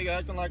corny. Nigga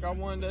acting like I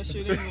wanted that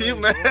shit anyway. You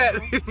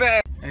mad? You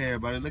mad? Hey,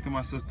 everybody, look at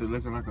my sister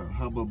looking like a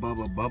Hubba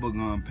Bubba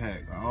bubblegum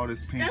pack. All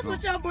this pink. that's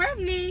what your breath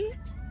needs.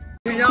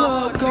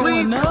 Club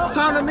going up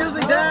turn the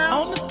music down.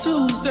 on a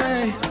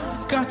Tuesday.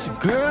 Got your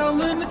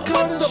girl in the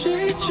corner,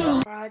 she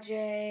choose.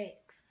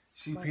 Projects.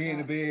 She pee in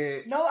the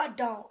bed. No, I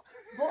don't.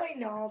 Boy,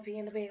 no, I don't pee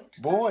in the bed.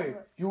 Boy,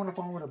 you on the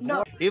phone with a boy?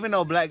 No. Even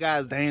though black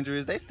guys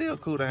dangerous, they still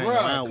cool to hang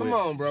around with. Come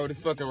on, bro. This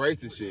fucking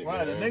racist shit.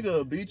 Right, the nigga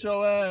will beat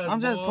your ass. I'm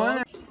just boy.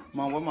 playing.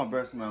 Mom, what my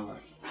breath smell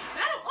like?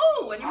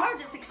 Ooh, an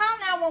emergency. Call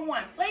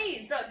 911,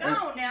 please. Go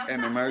on now. An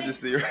Stop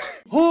emergency.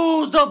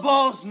 Who's the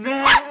boss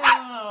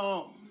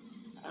now?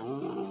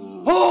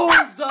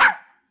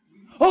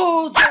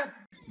 Who's the?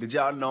 Did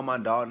y'all know my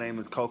dog name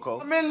is Coco?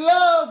 I'm in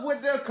love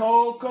with the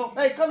Coco.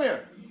 Hey, come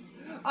here.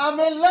 I'm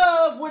in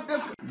love with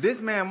the. This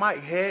man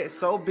Mike head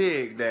so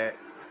big that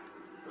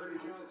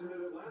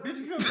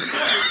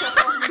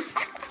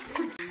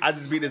I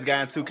just beat this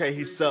guy in 2K.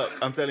 He sucked.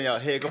 I'm telling y'all,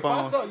 head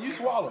phones. You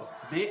swallow,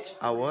 bitch.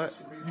 I what?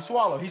 You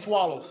swallow. He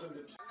swallows.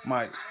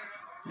 Mike,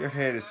 your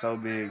head is so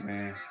big,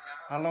 man.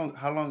 How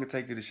long it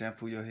take you to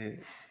shampoo your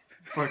head?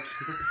 Fuck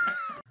you.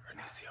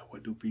 Ernesto,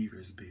 what do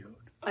beavers build?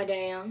 A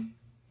damn.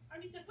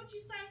 What you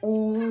say?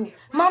 Ooh.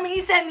 Mama,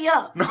 he set me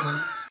up.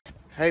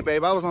 Hey,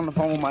 babe, I was on the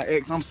phone with my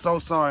ex. I'm so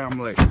sorry I'm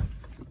late.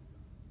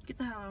 Get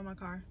the hell out of my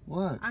car.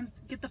 What?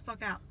 Get the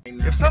fuck out.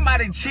 If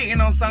somebody cheating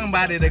on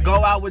somebody to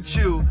go out with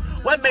you,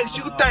 what makes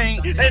you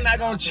think they not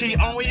gonna cheat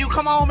on you?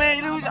 Come on,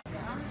 man. Dude.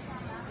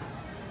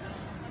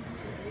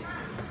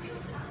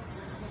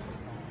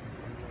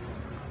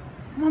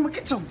 Mama,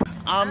 get your...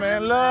 I'm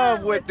in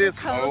love with this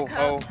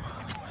hoe.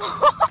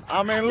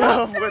 I'm in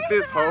love with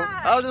this hoe.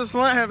 I was just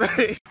playing,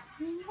 babe.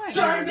 What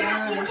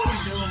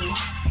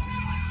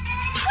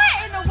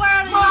in the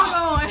world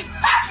are you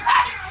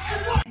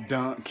doing?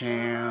 Dunk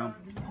cam.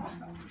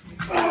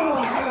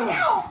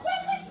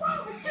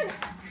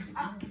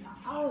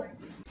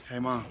 Hey,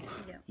 Mom.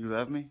 Yeah. You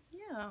love me?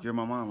 Yeah. You're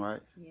my mom,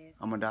 right? Yes.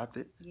 I'm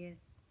adopted? Yes.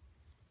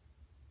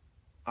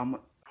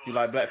 You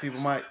like black people,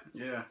 Mike?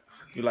 Yeah.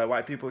 You like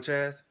white people,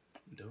 Chaz?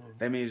 Duh.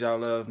 That means y'all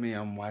love me.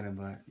 I'm white and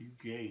black. You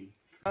gay.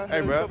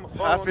 Hey, bro.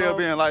 I feel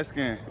being light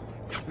skinned.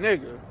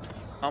 Nigga,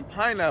 I'm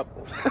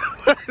pineapple.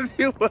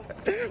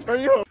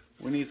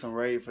 We need some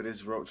raid for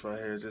this roach right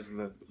here. Just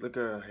look at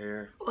her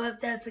hair. Well,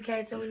 if that's the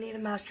case, then we need a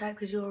mousetrap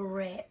because you're a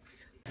rat.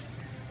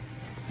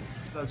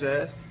 What's up,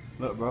 Jazz?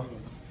 Look, bro.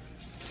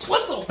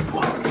 What the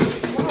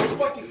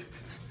fuck?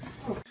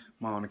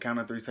 Mom, on the count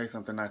of 3, say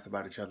something nice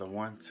about each other.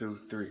 1, 2,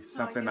 3.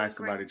 Something nice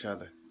about each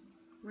other.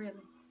 Really?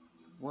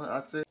 What?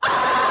 That's it.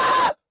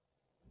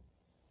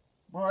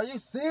 Bro, are you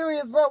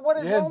serious, bro? What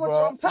is Yes, wrong with bro.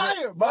 you? I'm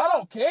tired, But I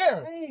don't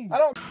care. Hey. I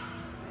don't.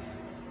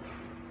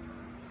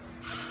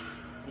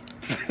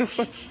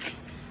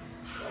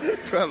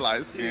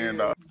 Light skinned,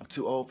 dog. I'm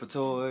too old for I'm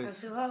toys.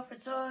 too hot for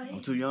toys.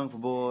 I'm too young for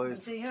I'm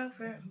boys. too young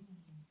for...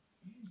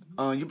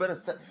 You better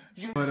say.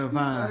 For the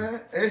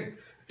vine. Hey,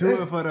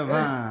 Do it for the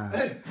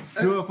vine.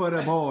 Do it for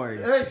the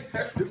boys.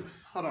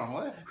 hold on,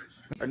 what?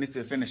 I need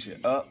to finish it.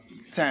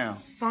 Uptown.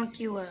 Funk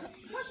you up.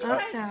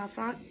 Uptown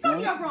funk.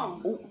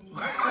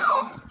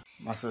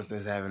 My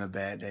sister's having a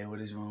bad day.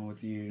 What is wrong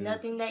with you?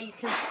 Nothing that you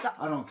can...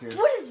 I don't care.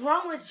 What is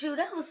wrong with you?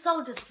 That was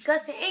so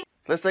disgusting.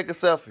 Let's take a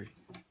selfie.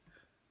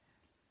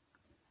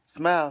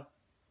 Smile.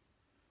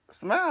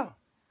 Smile.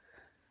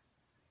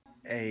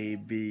 A,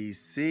 B,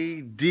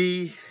 C,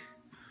 D.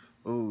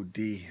 Ooh,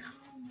 D.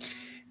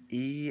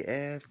 E,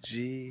 F,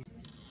 G.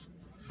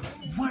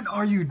 What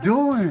are you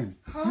doing?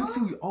 Huh? You're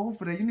too old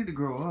for that. You need to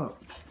grow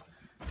up.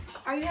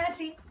 Are you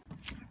happy?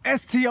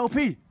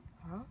 S-T-O-P.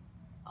 Huh?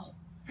 Oh.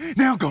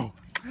 Now go.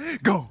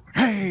 Go.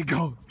 Hey,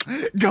 go.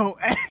 Go.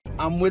 Hey.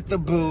 I'm with the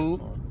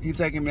boo. He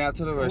taking me out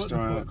to the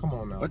restaurant. Come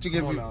on now. What you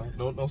give me?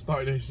 Don't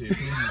start that shit.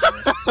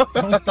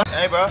 Don't start.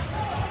 Hey, bro.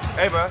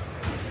 Hey, bro.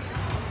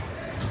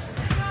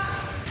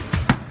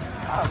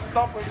 I'll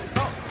stop when you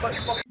stop.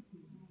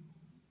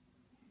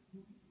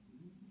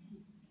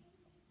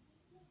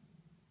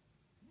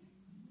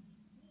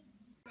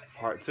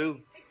 Part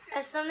 2.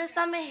 As soon as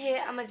I'm in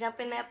here, I'm gonna jump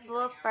in that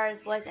pool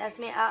first. Boys ask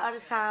me out all the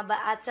time, but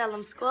I tell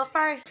them school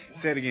first.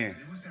 Say it again.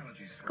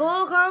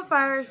 School come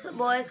first,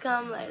 boys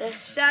come later.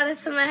 Shout out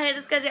to my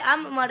haters, cause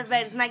I'm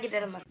motivated and I get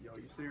that in my. Yo,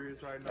 you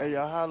serious right now? Hey,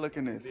 y'all, how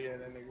looking this? Yeah,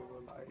 that nigga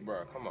was like,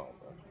 bro, come on,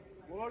 bro.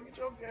 Well, get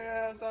your gay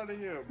ass out of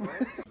here, bro.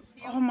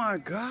 Oh my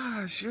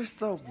gosh, you're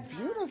so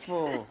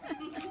beautiful.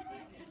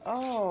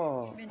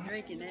 Oh. Been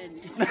drinking,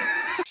 ain't you?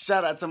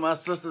 Shout out to my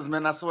sisters,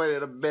 man. I swear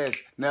they're the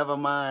best. Never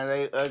mind,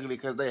 they ugly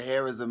because their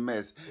hair is a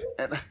mess.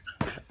 And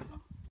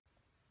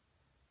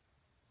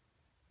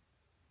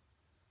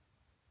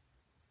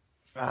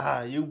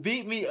you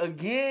beat me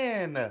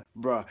again.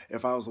 Bruh,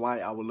 if I was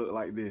white, I would look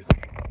like this.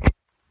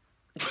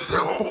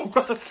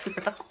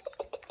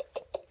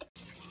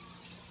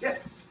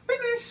 Yes,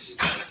 finish.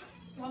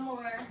 One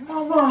more.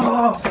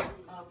 Mama.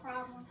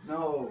 Problem?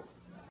 No.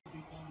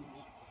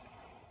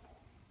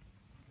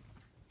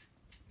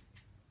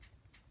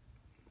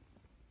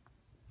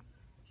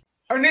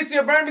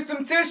 Ernestio, burn me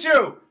some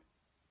tissue.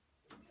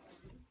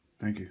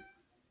 Thank you.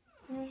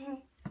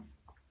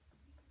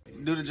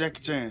 Do the Jackie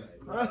Chan.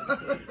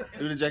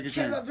 Do the Jackie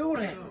Chan. Do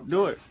that.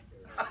 Do it.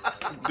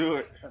 Do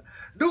it.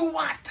 Do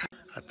what?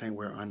 I think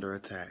we're under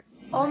attack.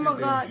 Oh my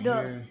God,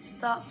 Duck,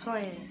 stop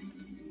playing.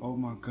 Oh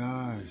my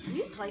gosh.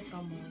 You play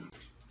some more.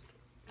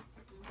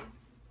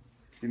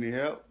 You need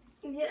help?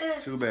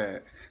 Yes. Too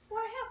bad.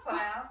 Why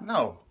help out?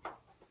 No.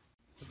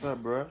 What's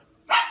up, bruh?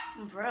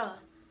 Bruh.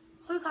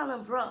 Who you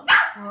calling bruh?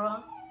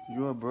 Bruh.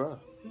 You a bruh.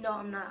 No,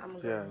 I'm not. I'm a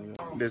Yeah, girl.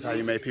 yeah. This how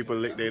you make people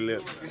lick their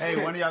lips. Hey,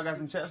 one of y'all got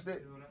some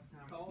chapstick?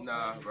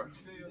 Nah, bro.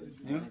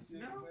 You?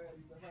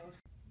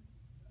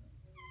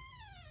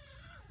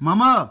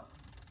 Mama!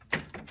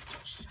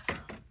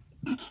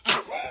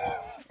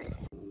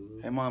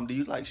 Hey, Mom, do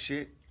you like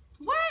shit?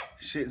 What?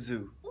 Shih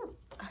Tzu.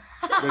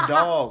 The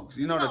dogs.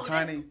 You know the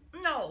tiny...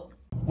 No.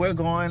 We're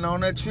going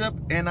on a trip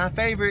in our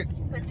favorite...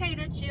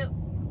 Potato chips.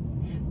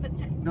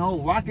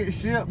 No, rocket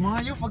ship,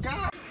 Mom. You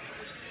forgot.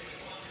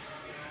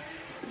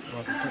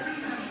 Want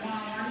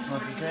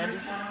some candy?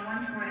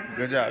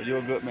 Good job. You're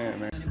a good man,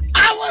 man.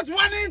 I was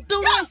running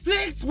through the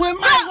 6 with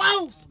my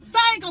wolf.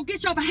 I ain't gonna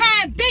get your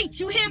behind beat.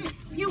 You hear me?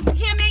 You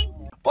hear me?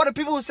 For the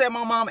people who say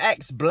my mom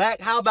acts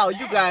black, how about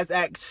you guys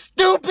act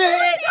stupid?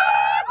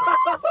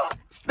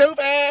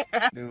 Stupid!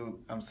 Dude,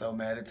 I'm so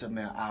mad it took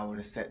me an hour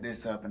to set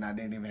this up and I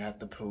didn't even have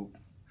to poop.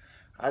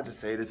 I just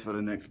say this for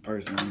the next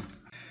person.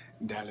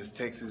 Dallas,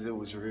 Texas, it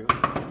was real.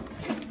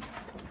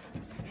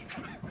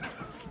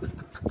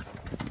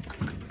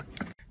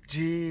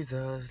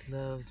 Jesus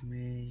loves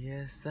me,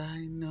 yes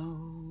I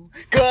know.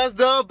 'Cause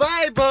the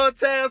Bible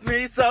tells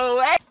me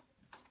so.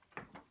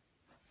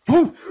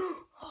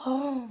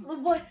 Oh,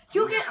 little boy,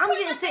 I'm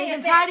getting sick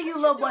and tired of you,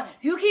 little boy.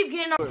 You keep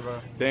getting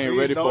on. They ain't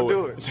ready for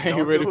it. They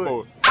ain't ready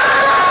for it.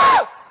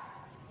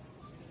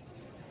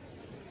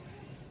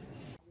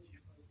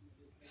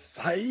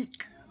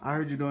 Psych. I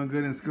heard you doing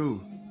good in school.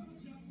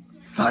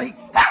 Psych.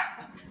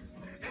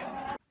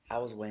 I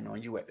was waiting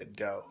on you at the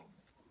door.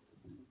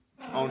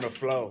 On the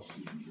floor.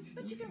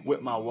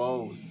 With my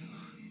woes.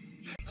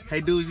 Hey,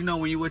 dudes, you know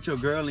when you with your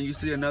girl and you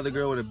see another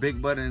girl with a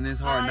big butt and it's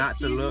hard not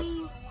to look?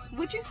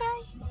 What'd you say?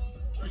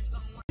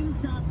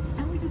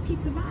 And we just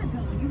keep the vibe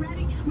going. You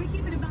ready? We're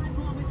keeping the vibe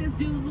going with this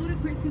dude,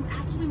 Ludacris, who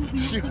actually will be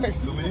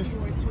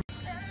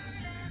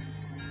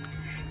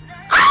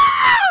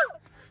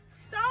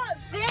Stop,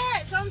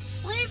 bitch! I'm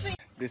sleeping.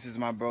 This is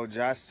my bro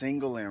Josh,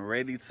 single and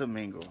ready to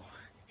mingle.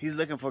 He's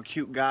looking for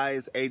cute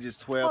guys ages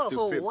 12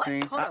 through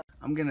 15.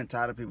 I'm getting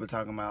tired of people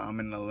talking about I'm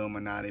in the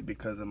Illuminati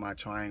because of my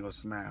triangle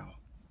smile.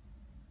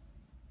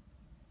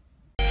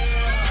 You're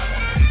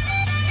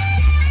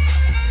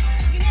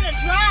gonna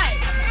drive.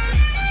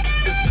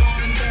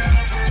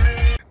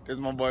 This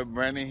is my boy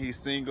Brandon. He's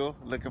single,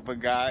 looking for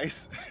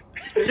guys.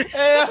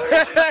 Hell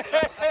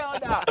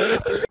no.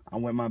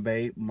 I'm with my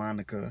babe,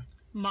 Monica.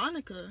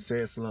 Monica. Say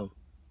it slow.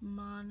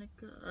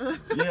 Monica.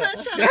 Yeah.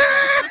 Shut up.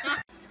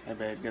 Hey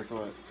babe, guess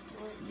what?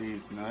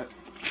 These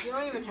nuts. You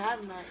don't even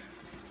have nuts.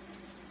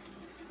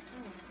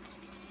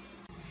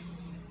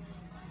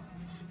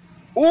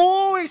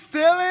 Ooh, he's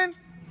stealing.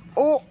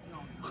 Oh.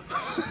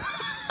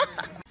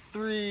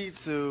 3,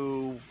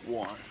 2,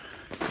 1.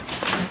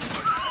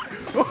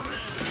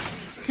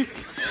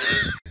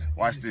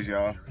 Watch this,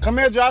 y'all. Come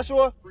here,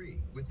 Joshua.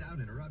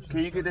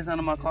 Can you get this out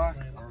of my car?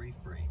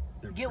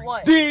 Get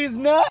what? These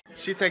nuts.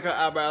 She think her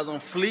eyebrows on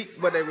fleek,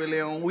 but they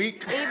really on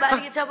weak. You about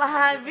to get your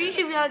behind beat if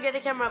you don't get the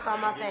camera up on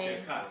my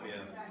face.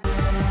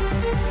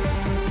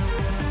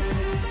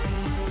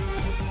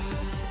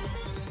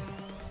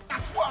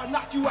 I swear I'll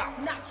knock you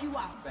out. Knock you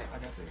out.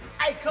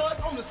 Hey, cuz,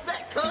 on the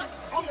set, cuz.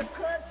 On the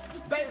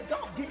cut. Baby,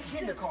 don't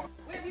get in the car.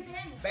 Where have you been?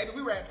 Baby,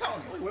 we were at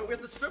Tony's. We're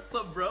at the strip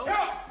club, bro.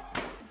 Help!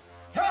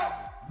 Help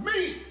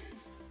me,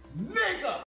 nigga!